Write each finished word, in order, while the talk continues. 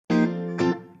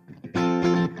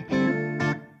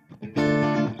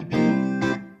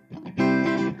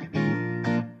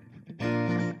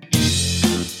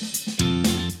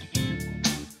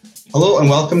Hello and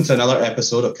welcome to another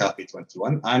episode of Cafe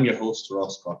 21. I'm your host,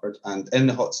 Ross Crawford, and in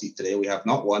the hot seat today we have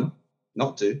not one,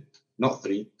 not two, not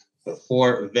three, but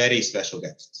four very special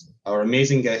guests. Our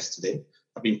amazing guests today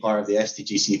have been part of the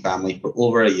STGC family for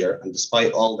over a year, and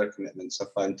despite all their commitments,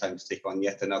 have found time to take on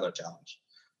yet another challenge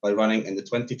by running in the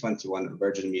 2021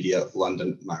 Virgin Media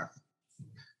London Marathon.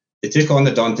 They took on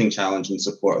the daunting challenge in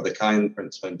support of the Kyan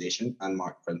Prince Foundation and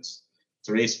Mark Prince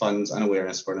to raise funds and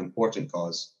awareness for an important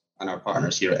cause and our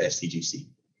partners here at STGC.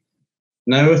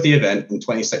 Now with the event in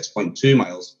 26.2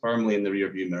 miles firmly in the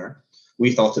rearview mirror,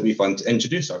 we thought it'd be fun to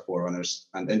introduce our forerunners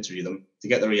and interview them to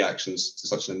get their reactions to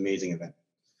such an amazing event.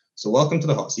 So welcome to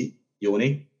the hot seat,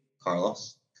 Yoni,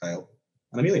 Carlos, Kyle,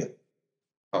 and Amelia.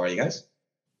 How are you guys?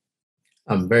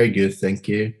 I'm very good, thank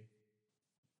you.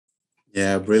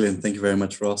 Yeah, brilliant. Thank you very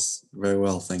much, Ross. Very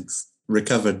well, thanks.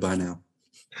 Recovered by now.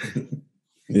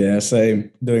 Yeah,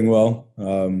 same. Doing well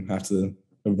after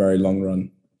a very long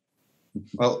run.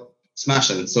 Well,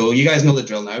 smashing. So you guys know the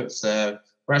drill now.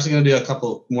 We're actually going to do a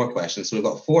couple more questions. So we've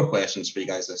got 4 questions for you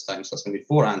guys this time. So it's going to be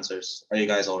 4 answers. Are you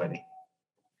guys all ready?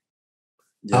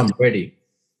 Yeah. I'm ready.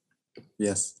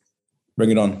 Yes. Bring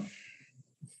it on.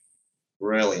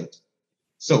 Brilliant.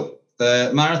 So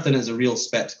the marathon is a real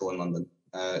spectacle in London.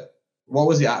 What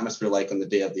was the atmosphere like on the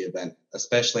day of the event,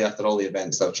 especially after all the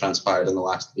events that have transpired in the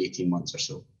last 18 months or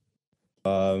so?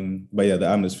 But yeah, the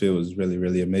atmosphere was really,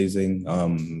 really amazing.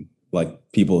 Like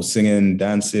people singing,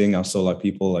 dancing. I saw like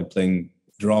people like playing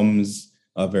drums,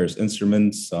 various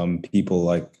instruments. People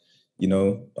like,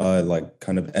 like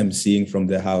kind of emceeing from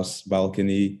their house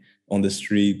balcony on the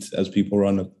street as people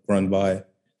run by.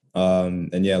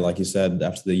 And yeah, like you said,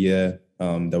 after the year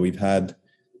that we've had,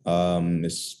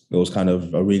 it was kind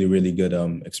of a really, really good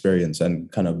experience,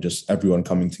 and kind of just everyone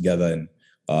coming together and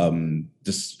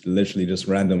just literally just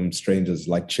random strangers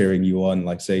like cheering you on,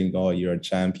 like saying, "Oh, you're a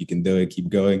champ, you can do it, keep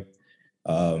going."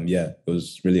 Yeah, it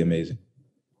was really amazing.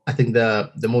 I think the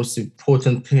most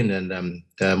important thing and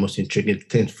the most intriguing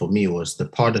thing for me was the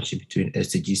partnership between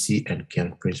STGC and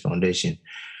Kyan Prince Foundation.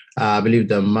 I believe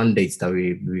the mandates that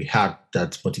we had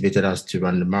that motivated us to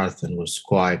run the marathon was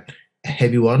quite a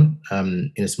heavy one,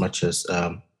 in as much as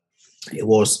it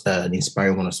was an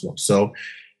inspiring one as well. So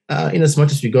in as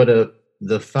much as we got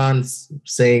the fans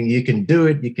saying you can do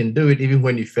it, even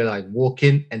when you feel like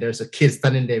walking and there's a kid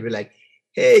standing there, be like,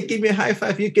 hey, give me a high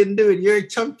five, you can do it, you're a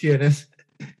champion. And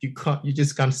you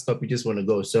just can't stop, you just want to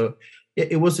go. So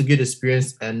it was a good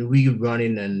experience, and we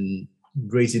running and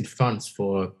raising funds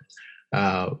for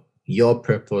your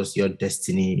purpose, your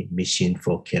destiny mission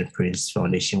for Kyan Prince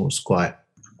Foundation was quite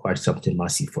something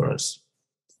massive for us.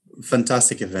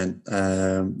 Fantastic event,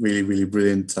 really, really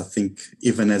brilliant. I think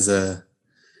even as a,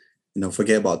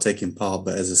 forget about taking part,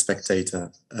 but as a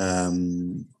spectator,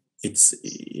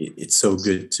 it's so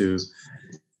good to,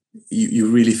 you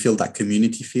really feel that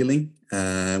community feeling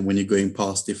when you're going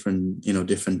past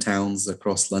different towns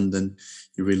across London.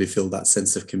 You really feel that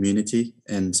sense of community,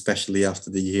 and especially after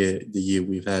the year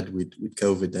we've had with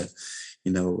COVID, that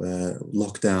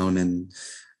lockdown and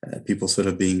people sort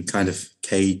of being kind of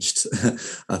caged.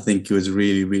 I think it was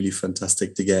really, really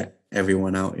fantastic to get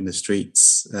everyone out in the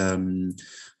streets,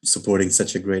 supporting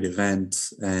such a great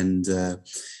event.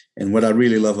 And what I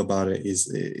really love about it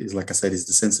is like I said, is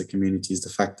the sense of community, is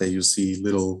the fact that you see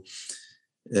little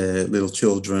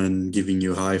children giving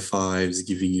you high fives,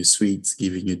 giving you sweets,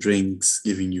 giving you drinks,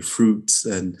 giving you fruits,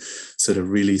 and sort of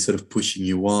really sort of pushing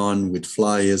you on with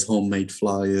flyers, homemade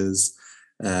flyers.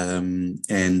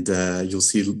 And you'll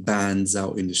see bands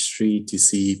out in the street. You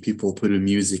see people putting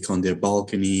music on their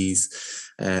balconies,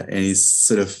 and it's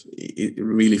sort of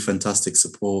really fantastic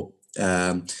support.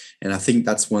 And I think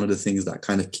that's one of the things that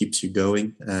kind of keeps you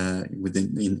going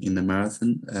in the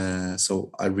marathon.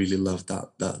 So I really love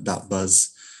that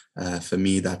buzz. For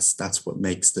me, that's what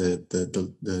makes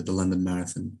the London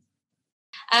Marathon.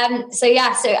 So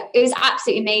it was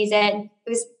absolutely amazing. It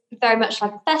was very much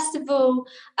like a festival.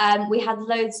 We had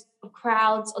loads of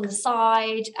crowds on the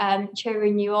side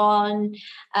cheering you on,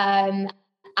 and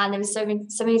there was so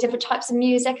many different types of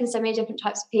music and so many different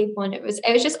types of people, and it was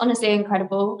just honestly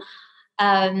incredible.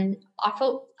 I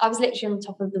thought I was literally on the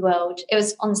top of the world. It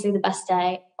was honestly the best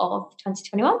day of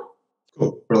 2021.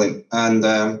 Cool, brilliant.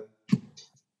 And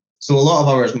so a lot of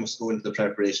hours must go into the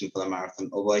preparation for the marathon,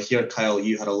 although I hear, Kyle,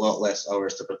 you had a lot less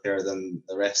hours to prepare than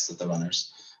the rest of the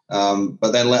runners.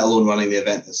 But then let alone running the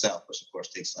event itself, which of course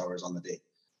takes hours on the day.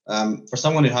 For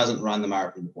someone who hasn't run the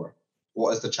marathon before,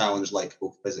 what is the challenge like,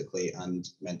 both physically and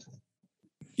mentally?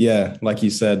 Yeah, like you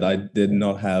said, I did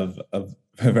not have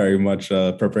very much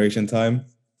preparation time.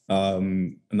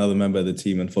 Another member of the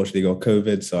team unfortunately got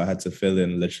COVID, so I had to fill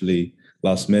in literally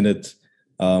last minute.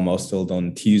 I was told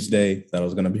on Tuesday that I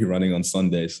was going to be running on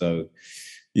Sunday. So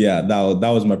yeah, that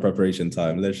was my preparation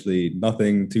time. Literally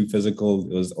nothing too physical.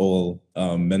 It was all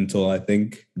mental, I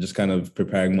think. Just kind of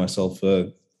preparing myself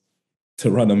to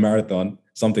run a marathon,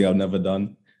 something I've never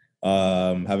done.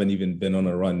 Haven't even been on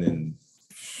a run in,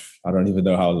 I don't even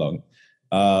know how long.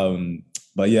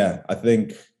 But yeah, I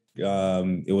think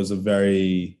it was a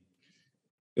very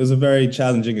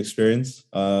challenging experience.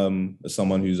 As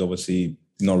someone who's obviously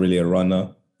not really a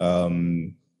runner.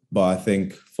 But I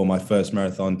think for my first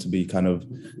marathon to be kind of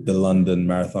the London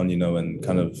Marathon, you know, and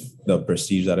kind of the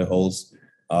prestige that it holds,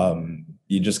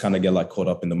 you just kind of get like caught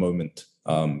up in the moment.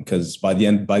 Because by the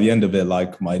end of it,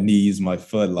 like my knees, my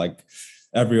foot, like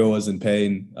everyone was in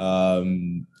pain.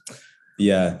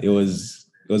 Yeah, it was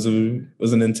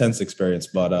an intense experience,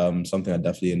 but something I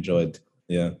definitely enjoyed.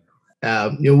 Yeah.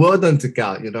 You're well done to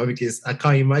Cal, you know, because I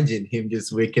can't imagine him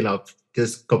just waking up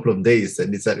just a couple of days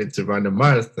and deciding to run a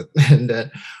marathon.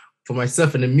 And for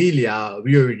myself and Amelia,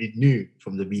 we already knew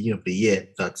from the beginning of the year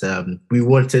that we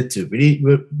wanted to. We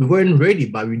weren't ready,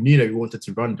 but we knew that we wanted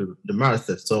to run the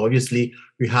marathon. So obviously,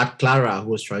 we had Clara,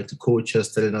 who was trying to coach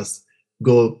us, telling us,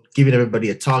 go, giving everybody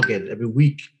a target every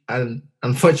week. And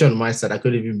unfortunately, on my side, I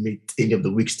couldn't even meet any of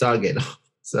the week's target.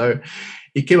 So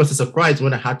it came as a surprise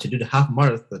when I had to do the half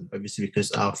marathon, obviously,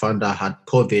 because our founder had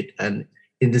COVID, and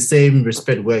in the same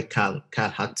respect where Cal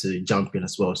had to jump in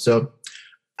as well. So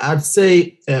I'd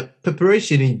say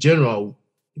preparation in general,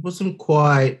 it wasn't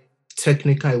quite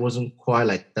technical. It wasn't quite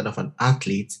like that of an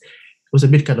athlete. It was a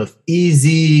bit kind of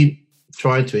easy,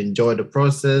 trying to enjoy the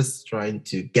process, trying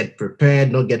to get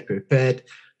prepared, not get prepared,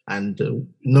 and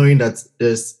knowing that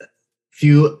there's a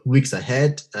few weeks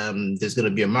ahead, there's going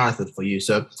to be a marathon for you.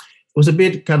 So it was a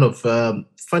bit kind of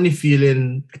funny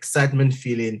feeling, excitement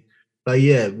feeling. But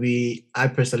yeah, I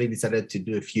personally decided to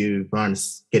do a few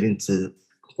runs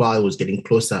while I was getting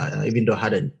closer, even though I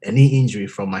had a knee injury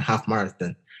from my half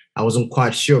marathon. I wasn't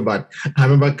quite sure, but I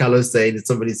remember Carlos saying,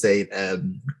 so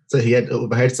he had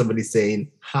overheard somebody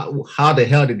saying, how the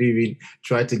hell did you even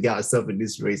try to get yourself in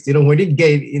this race? You know, when you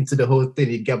get into the whole thing,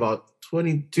 you get about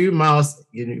 22 miles,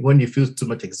 when you feel too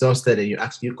much exhausted and you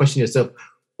question yourself,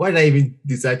 why did I even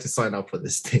decide to sign up for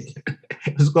this thing?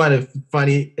 It was quite a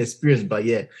funny experience, but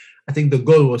yeah, I think the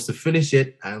goal was to finish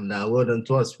it, and well done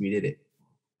to us, we did it.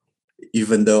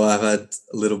 Even though I've had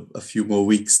a few more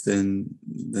weeks than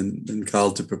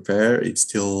Carl to prepare, it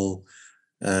still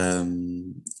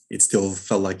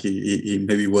felt like it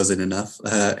maybe wasn't enough.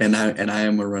 And I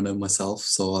am a runner myself,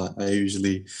 so I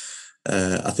usually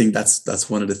I think that's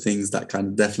one of the things that kind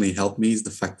of definitely helped me, is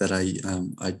the fact that I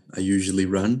usually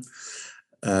run.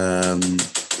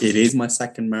 It is my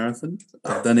second marathon.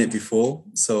 I've done it before,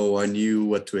 so I knew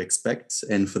what to expect.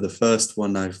 And for the first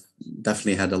one, I've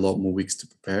definitely had a lot more weeks to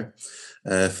prepare.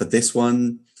 For this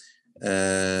one,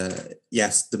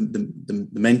 yes, the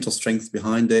mental strength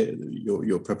behind it,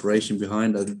 your preparation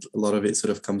behind it, a lot of it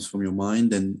sort of comes from your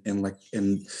mind, and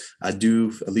I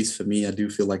do, at least for me, I do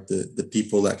feel like the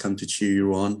people that come to cheer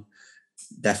you on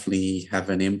definitely have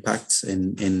an impact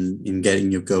in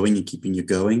getting you going and keeping you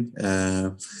going,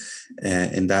 and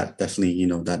that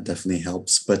definitely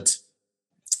helps. But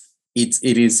it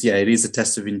is a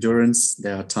test of endurance.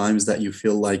 There are times that you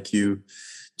feel like you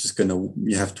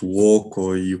have to walk,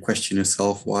 or you question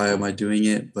yourself, why am I doing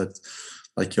it? But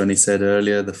like Yoni said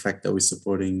earlier, the fact that we're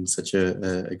supporting such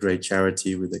a great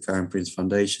charity with the Karen Prince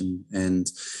Foundation, and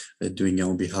doing it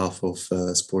on behalf of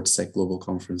Sports Tech Global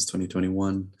Conference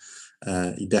 2021,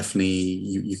 you definitely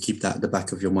you keep that at the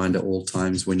back of your mind at all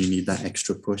times when you need that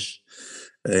extra push,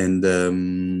 and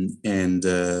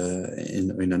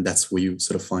that's where you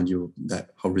sort of find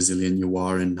how resilient you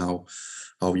are, and how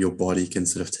your body can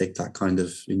sort of take that kind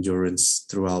of endurance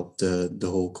throughout the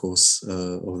whole course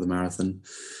of the marathon.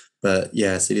 But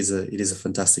yes, it is a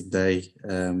fantastic day.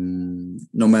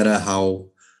 No matter how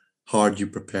hard you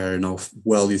prepare and how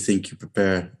well you think you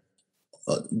prepare,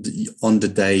 on the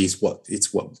day is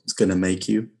what's going to make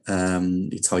you.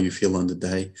 It's how you feel on the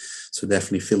day. So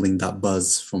definitely feeling that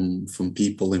buzz from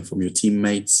people and from your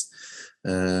teammates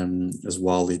as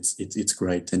well. It's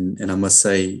great. And I must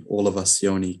say, all of us,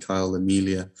 Yoni, Kyle,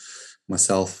 Amelia,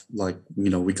 myself,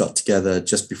 we got together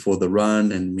just before the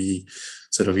run, and we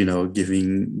sort of,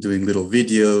 doing little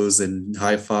videos and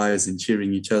high fives and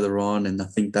cheering each other on. And I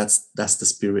think that's the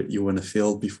spirit you want to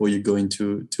feel before you go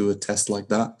into a test like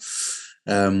that.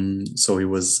 So it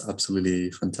was absolutely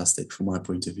fantastic from my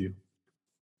point of view.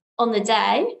 On the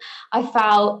day, I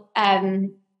felt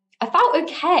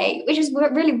okay, which is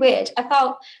really weird. I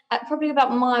felt at probably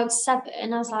about mile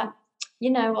 7, I was like,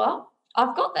 you know what?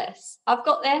 I've got this.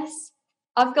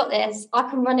 I've got this. I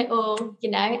can run it all,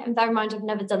 you know. And bear in mind, I've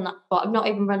never done that before. I've not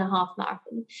even run a half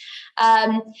marathon.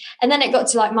 And then it got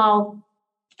to like mile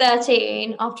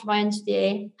 13 after my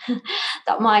interview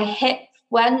that my hip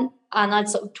went, and I'd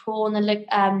sort of torn like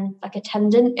a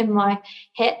tendon in my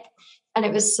hip, and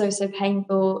it was so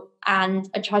painful. And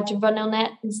I tried to run on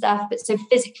it and stuff, but so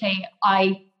physically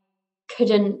I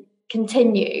couldn't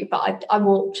continue. But I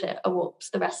walked it. I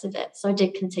walked the rest of it, so I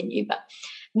did continue. But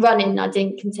running, I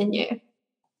didn't continue.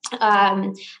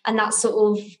 And that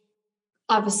sort of,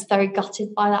 I was very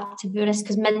gutted by that, to be honest,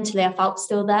 because mentally I felt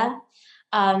still there.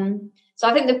 So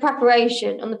I think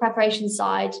on the preparation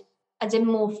side, I did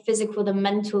more physical than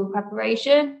mental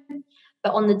preparation.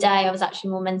 But on the day, I was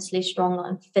actually more mentally strong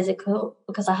than physical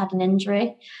because I had an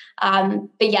injury. But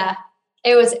yeah,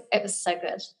 it was so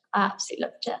good. I absolutely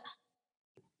loved it.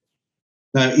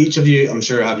 Now, each of you, I'm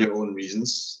sure, have your own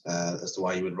reasons as to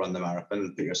why you would run the marathon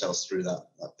and put yourselves through that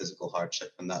physical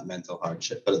hardship and that mental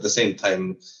hardship. But at the same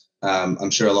time,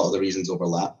 I'm sure a lot of the reasons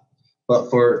overlap. But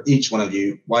for each one of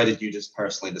you, why did you just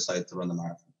personally decide to run the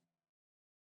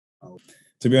marathon?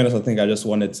 To be honest, I think I just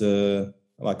wanted to,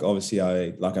 like, obviously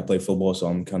I play football, so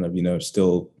I'm kind of, you know,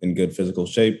 still in good physical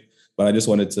shape. But I just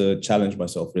wanted to challenge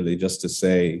myself, really, just to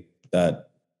say that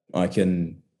I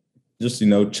can just, you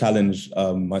know, challenge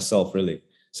myself, really,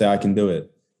 say I can do it.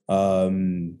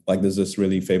 Like there's this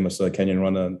really famous Kenyan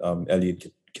runner, Eliud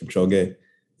Kipchoge,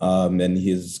 and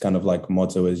his kind of like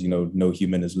motto is, you know, no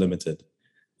human is limited.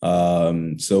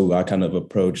 So I kind of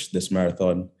approached this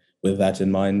marathon with that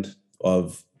in mind,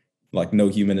 of like no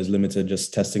human is limited,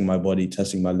 just testing my body,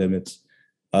 testing my limits,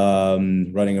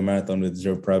 running a marathon with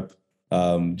zero prep,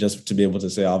 just to be able to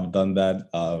say I've done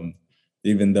that.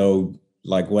 Even though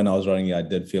like when I was running it, I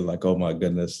did feel like, oh my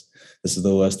goodness, this is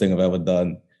the worst thing I've ever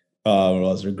done. I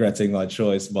was regretting my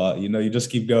choice, but you know, you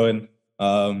just keep going,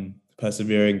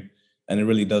 persevering, and it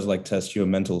really does like test your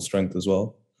mental strength as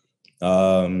well.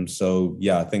 So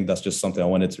yeah, I think that's just something I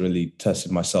wanted to really test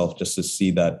in myself, just to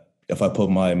see that if I put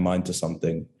my mind to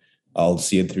something, I'll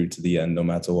see it through to the end, no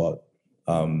matter what,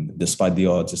 despite the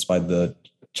odds, despite the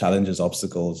challenges,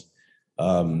 obstacles.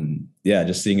 Yeah,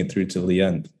 just seeing it through till the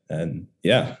end. And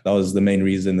yeah, that was the main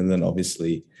reason. And then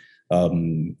obviously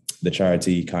the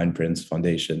charity Kind Prince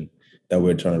Foundation that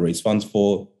we're trying to raise funds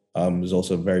for is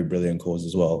also a very brilliant cause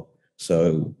as well.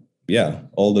 So yeah,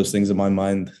 all those things in my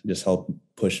mind just help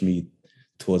push me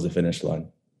towards the finish line.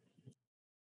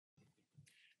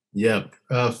 Yeah,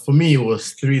 for me, it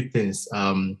was three things.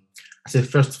 I said,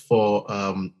 first of all,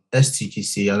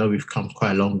 STGC, I know we've come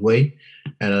quite a long way.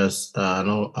 And as I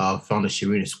know, our founder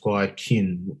Shireen is quite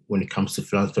keen when it comes to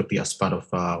philanthropy as part of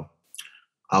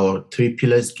our three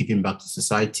pillars, giving back to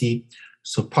society.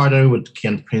 So partnering with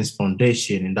Kind Prince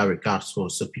Foundation in that regard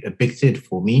was a big thing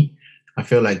for me. I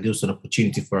feel like there was an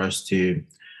opportunity for us to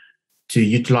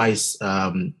utilize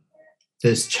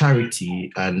this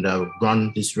charity and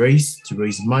run this race to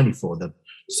raise money for them.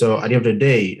 So at the end of the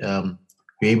day,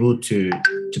 we're able to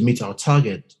meet our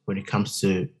target when it comes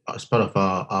to, as part of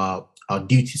our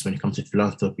duties when it comes to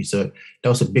philanthropy. So that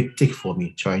was a big tick for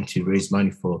me, trying to raise money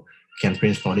for Kind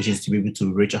Prince Foundation to be able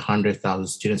to reach 100,000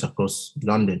 students across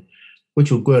London,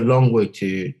 which will go a long way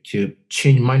to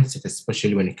change mindset,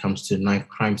 especially when it comes to knife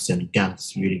crimes and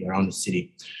gangs really around the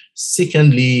city.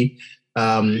 Secondly,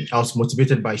 I was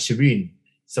motivated by Shireen,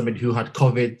 somebody who had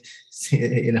COVID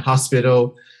in a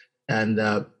hospital, and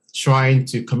trying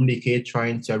to communicate,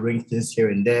 trying to arrange things here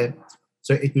and there.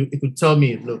 So it could tell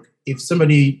me, look, if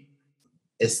somebody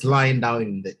is lying down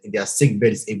in their sick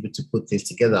bed, is able to put things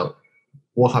together,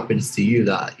 what happens to you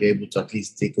that you're able to at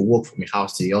least take a walk from your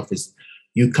house to the office?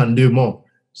 You can do more.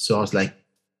 So I was like,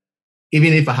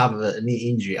 even if I have a knee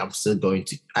injury, I'm still going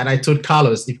to. And I told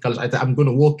Carlos, I'm going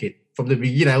to walk it. From the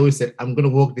beginning, I always said, I'm going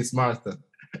to walk this marathon.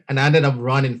 And I ended up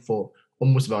running for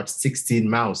almost about 16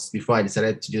 miles before I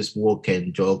decided to just walk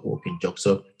and jog.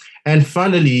 So, and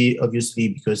finally, obviously,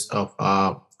 because of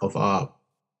our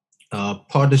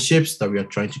partnerships that we are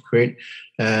trying to create,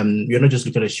 we're not just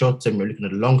looking at the short term, we're looking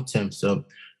at the long term. So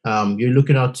you're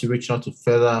looking out to reach out to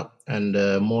further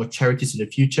and more charities in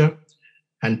the future,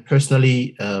 and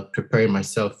personally preparing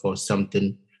myself for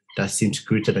something that seems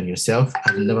greater than yourself.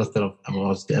 I never thought I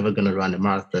was ever going to run a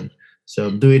marathon. So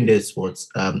doing this was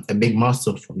a big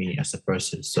milestone for me as a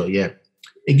person. So yeah,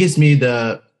 it gives me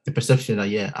the perception that,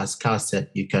 yeah, as Carl said,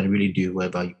 you can really do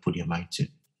whatever you put your mind to.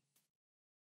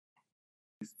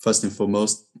 First and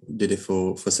foremost, did it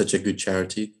for such a good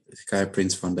charity, the Kind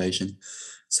Prince Foundation,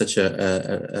 such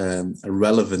a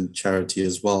relevant charity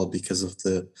as well, because of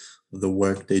the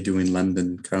work they do in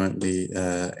London currently,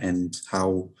 and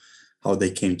how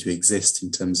they came to exist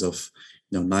in terms of,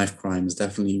 knife crimes.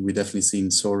 We've definitely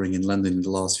seen soaring in London in the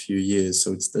last few years.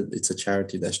 So it's a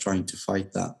charity that's trying to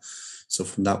fight that. So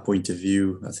from that point of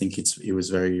view, I think it was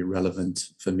very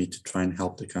relevant for me to try and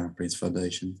help the Crown Prince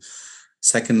Foundation.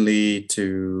 Secondly,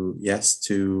 to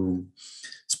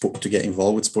get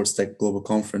involved with Sports Tech Global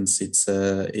Conference,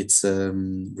 we're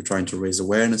trying to raise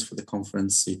awareness for the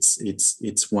conference.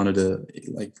 It's one of the,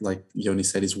 like Yoni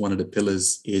said, is one of the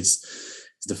pillars is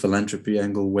the philanthropy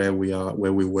angle, where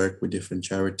we work with different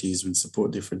charities and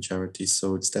support different charities.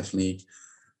 So it's definitely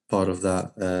part of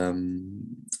that.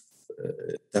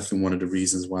 Definitely one of the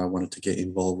reasons why I wanted to get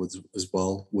involved with as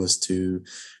well was to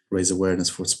raise awareness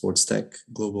for Sports Tech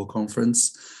Global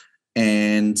Conference,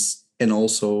 and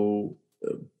also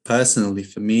personally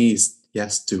for me is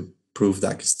to prove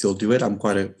that I can still do it. I'm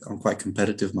quite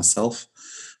competitive myself,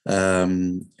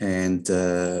 and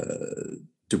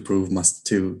to prove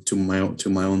to my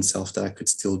own self that I could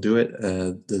still do it.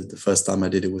 The first time I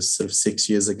did it was sort of 6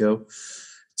 years ago,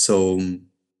 so.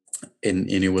 And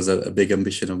it was a big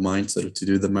ambition of mine sort of to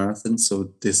do the marathon.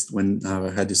 So when I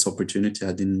had this opportunity,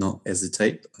 I did not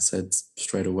hesitate. I said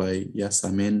straight away, yes,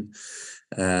 I'm in.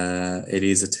 It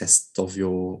is a test of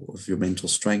your mental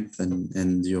strength and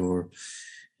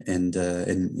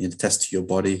a test to your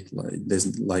body.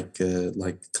 Like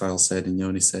Kyle said and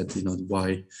Yoni said,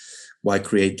 why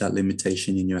create that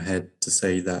limitation in your head to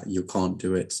say that you can't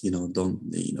do it?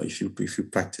 If you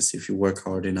practice, if you work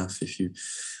hard enough,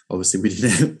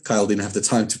 obviously Kyle didn't have the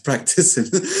time to practice,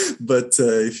 but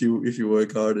if you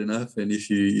work hard enough and if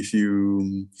you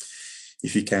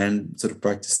can sort of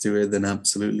practice to it, then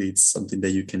absolutely it's something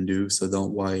that you can do. So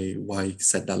why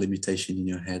set that limitation in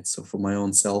your head? So for my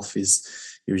own self, it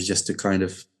was just to kind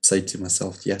of say to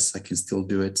myself, yes, I can still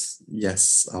do it.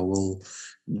 Yes, I will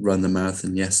run the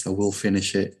marathon. Yes, I will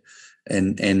finish it,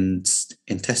 and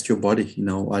test your body.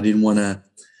 I didn't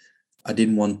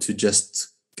want to just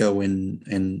go in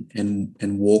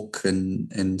and walk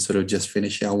and sort of just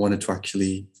finish it. I wanted to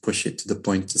actually push it to the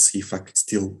point to see if I could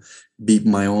still beat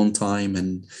my own time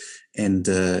and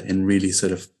really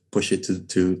sort of push it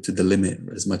to the limit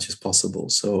as much as possible.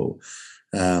 So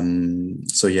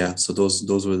those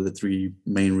were the three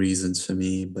main reasons for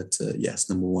me. But yes,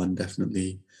 number one,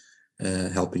 definitely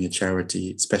helping a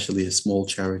charity, especially a small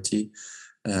charity.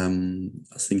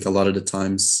 I think a lot of the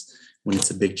times when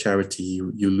it's a big charity,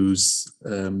 you lose,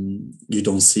 you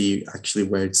don't see actually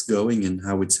where it's going and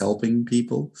how it's helping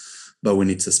people. But when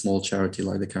it's a small charity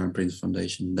like the Crown Prince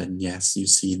Foundation, then yes, you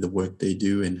see the work they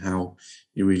do and how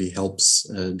it really helps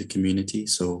the community.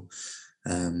 So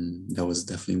that was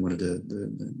definitely one of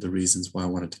the reasons why I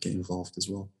wanted to get involved as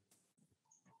well.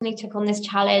 I took on this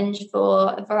challenge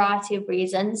for a variety of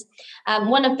reasons.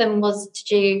 One of them was to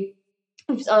do,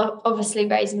 obviously,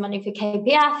 raising money for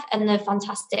KPF and the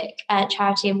fantastic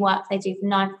charity and work they do for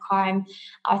knife crime.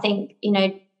 I think,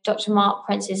 Dr. Mark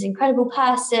Prince is an incredible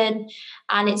person,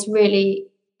 and it's really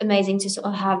amazing to sort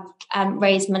of have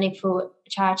raised money for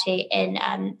charity in,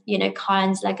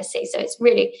 Kyan's legacy. So it's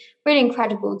really, really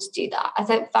incredible to do that. I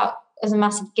felt as a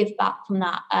massive give back from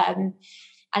that, and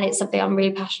it's something I'm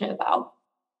really passionate about.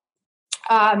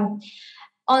 On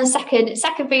the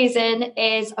second reason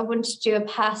is I wanted to do a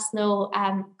personal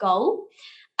goal,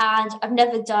 and I've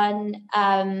never done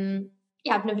a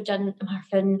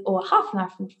marathon or a half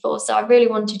marathon before. So I really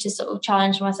wanted to sort of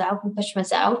challenge myself and push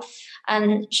myself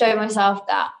and show myself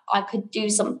that I could do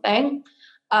something.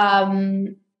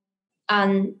 And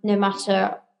no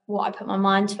matter what I put my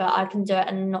mind to it, I can do it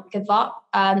and not give up.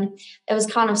 There was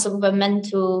kind of sort of a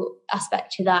mental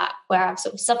aspect to that, where I've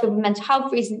sort of suffered with mental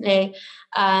health recently.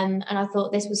 And I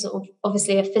thought this was sort of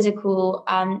obviously a physical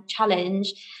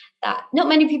challenge that not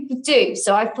many people do.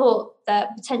 So I thought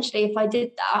that potentially if I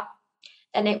did that,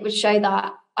 then it would show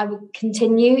that I would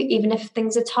continue even if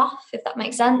things are tough, if that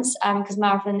makes sense, because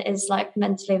marathon is like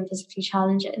mentally and physically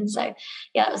challenging. So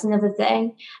yeah, that was another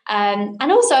thing. And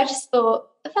also I just thought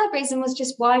the third reason was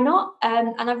just why not?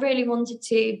 And I really wanted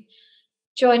to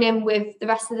join in with the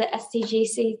rest of the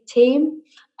STGC team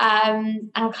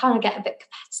and kind of get a bit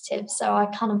competitive. So I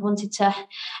kind of wanted to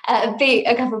beat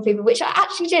a couple of people, which I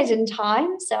actually did in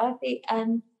time. So I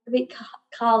beat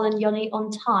Carl and Yoni on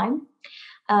time,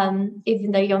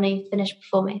 even though Yoni finished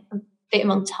before me. I beat him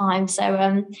on time. So so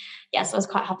I was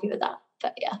quite happy with that.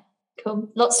 But yeah, cool.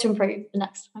 Lots to improve the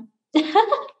next time.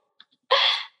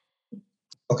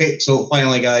 Okay, so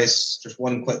finally, guys, just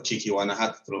one quick cheeky one. I had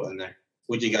to throw it in there.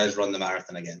 Would you guys run the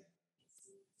marathon again?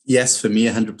 Yes, for me,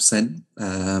 100%.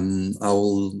 I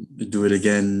will do it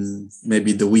again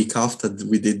maybe the week after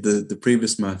we did the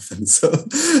previous marathon. So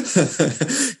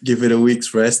give it a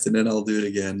week's rest and then I'll do it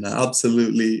again.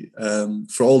 Absolutely.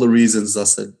 For all the reasons I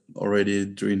said already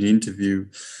during the interview,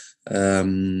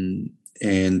 and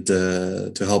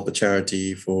to help a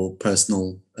charity for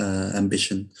personal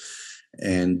ambition,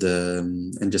 and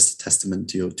just a testament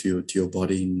to your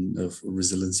body and of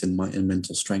resilience and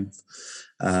mental strength.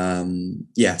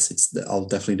 Yes, I'll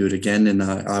definitely do it again, and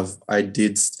I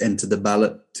did enter the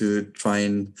ballot to try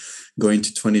and go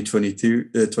into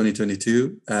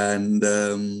 2022, and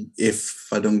if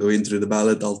I don't go in through the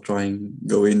ballot, I'll try and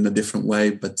go in a different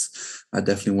way. But I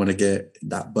definitely want to get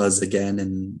that buzz again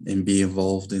and be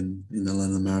involved in the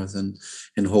London Marathon,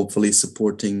 and hopefully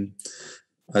supporting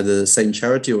either the same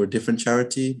charity or a different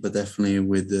charity, but definitely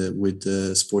with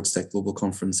the Sports Tech Global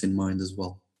Conference in mind as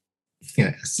well.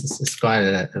 Yeah, it's quite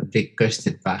a big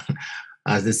question, but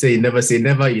as they say, you never say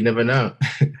never, you never know.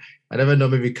 I never know,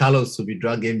 maybe Carlos will be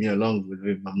dragging me along with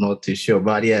him, I'm not too sure.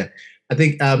 But yeah, I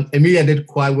think Emilia did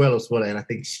quite well as well, and I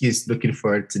think she's looking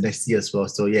forward to next year as well.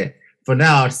 So yeah, for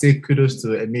now, I'll say kudos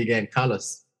to Emilia and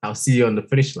Carlos. I'll see you on the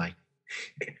finish line.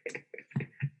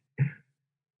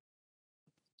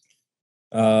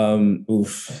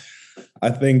 I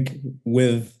think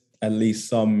with at least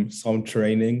some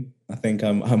training, I think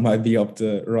I might be up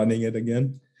to running it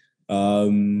again.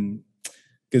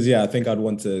 Because I think I'd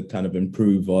want to kind of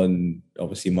improve on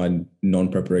obviously my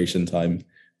non-preparation time,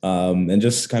 and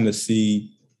just kind of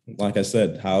see, like I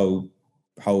said, how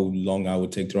long I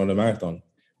would take to run a marathon.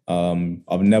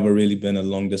 I've never really been a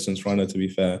long distance runner, to be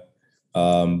fair,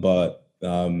 but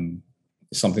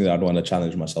it's something that I'd want to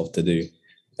challenge myself to do.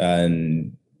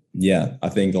 And yeah, I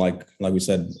think like we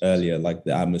said earlier, like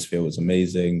the atmosphere was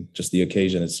amazing. Just the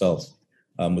occasion itself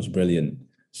was brilliant.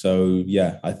 So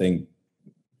yeah, I think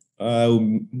I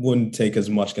wouldn't take as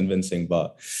much convincing,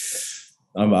 but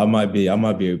I might be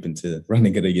open to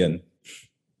running it again.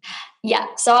 Yeah,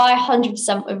 so I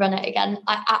 100% would run it again.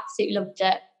 I absolutely loved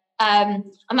it.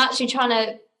 I'm actually trying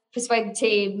to persuade the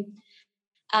team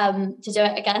to do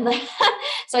it again.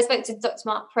 So I spoke to Dr.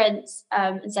 Mark Prince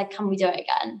and said, can we do it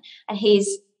again? And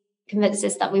he's convinced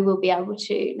us that we will be able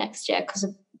to next year because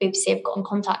of BBC have got in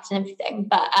contact and everything.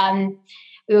 But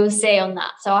we will see on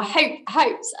that. So I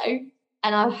hope so.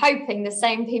 And I'm hoping the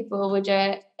same people will do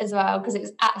it as well, because it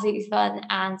was absolutely fun.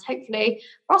 And hopefully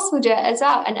Ross will do it as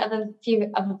well. And a few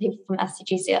other people from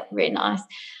STGC are really nice.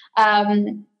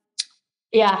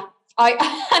 Yeah,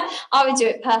 I would do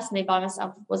it personally by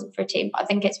myself if it wasn't for a team. But I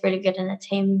think it's really good in a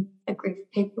team, a group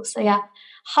of people. So yeah,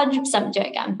 100% would do it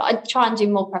again. But I'd try and do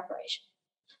more preparation.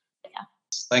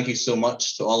 Thank you so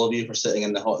much to all of you for sitting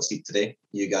in the hot seat today.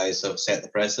 You guys have set the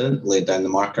precedent, laid down the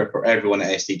marker for everyone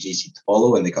at STGC to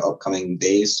follow in the upcoming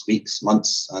days, weeks,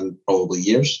 months, and probably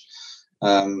years.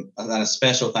 And then a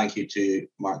special thank you to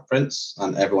Mark Prince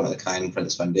and everyone at the Kyan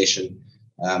Prince Foundation.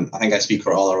 I think I speak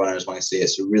for all our runners when I say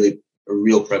it's a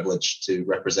real privilege to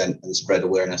represent and spread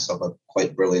awareness of a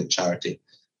quite brilliant charity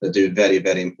that do very,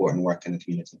 very important work in the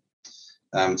community.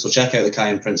 So check out the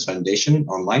Kyan Prince Foundation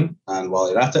online, and while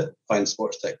you're at it, find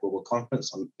Sports Tech Global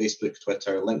Conference on Facebook,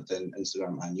 Twitter, LinkedIn,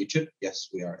 Instagram, and YouTube. Yes,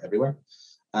 we are everywhere.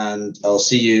 And I'll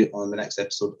see you on the next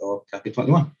episode of Cafe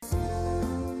 21.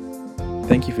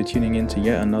 Thank you for tuning in to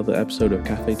yet another episode of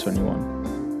Cafe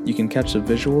 21. You can catch the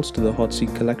visuals to the Hot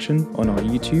Seat collection on our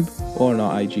YouTube or on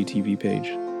our IGTV page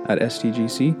at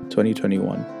STGC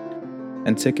 2021.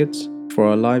 And tickets for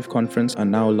our live conference are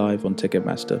now live on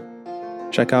Ticketmaster.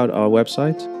 Check out our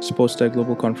website,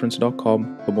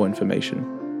 sportstechglobalconference.com, for more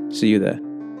information. See you there.